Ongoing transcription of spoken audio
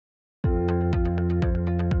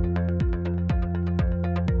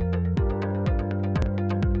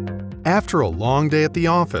After a long day at the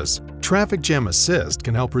office, Traffic Jam Assist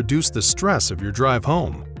can help reduce the stress of your drive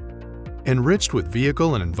home. Enriched with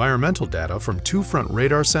vehicle and environmental data from 2 front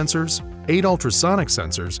radar sensors, 8 ultrasonic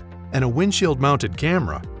sensors, and a windshield-mounted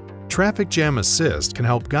camera, Traffic Jam Assist can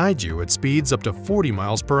help guide you at speeds up to 40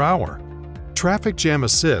 miles per hour. Traffic Jam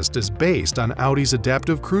Assist is based on Audi's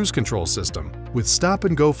adaptive cruise control system with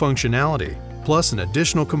stop-and-go functionality, plus an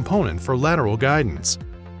additional component for lateral guidance.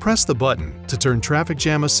 Press the button to turn Traffic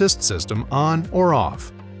Jam Assist system on or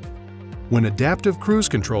off. When adaptive cruise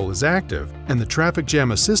control is active and the Traffic Jam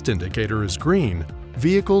Assist indicator is green,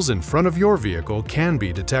 vehicles in front of your vehicle can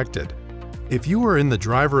be detected. If you are in the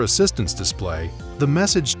driver assistance display, the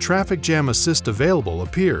message Traffic Jam Assist available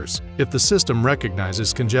appears if the system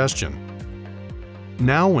recognizes congestion.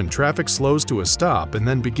 Now when traffic slows to a stop and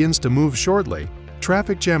then begins to move shortly,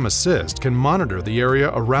 Traffic Jam Assist can monitor the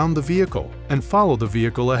area around the vehicle and follow the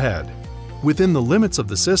vehicle ahead. Within the limits of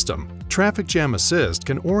the system, Traffic Jam Assist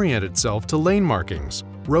can orient itself to lane markings,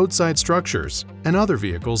 roadside structures, and other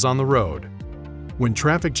vehicles on the road. When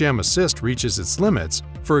Traffic Jam Assist reaches its limits,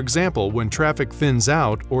 for example when traffic thins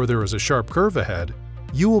out or there is a sharp curve ahead,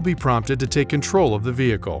 you will be prompted to take control of the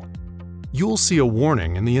vehicle. You will see a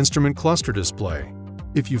warning in the instrument cluster display.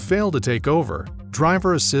 If you fail to take over,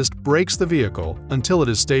 Driver Assist brakes the vehicle until it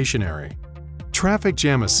is stationary. Traffic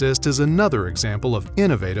Jam Assist is another example of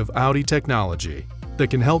innovative Audi technology that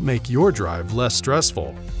can help make your drive less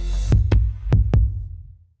stressful.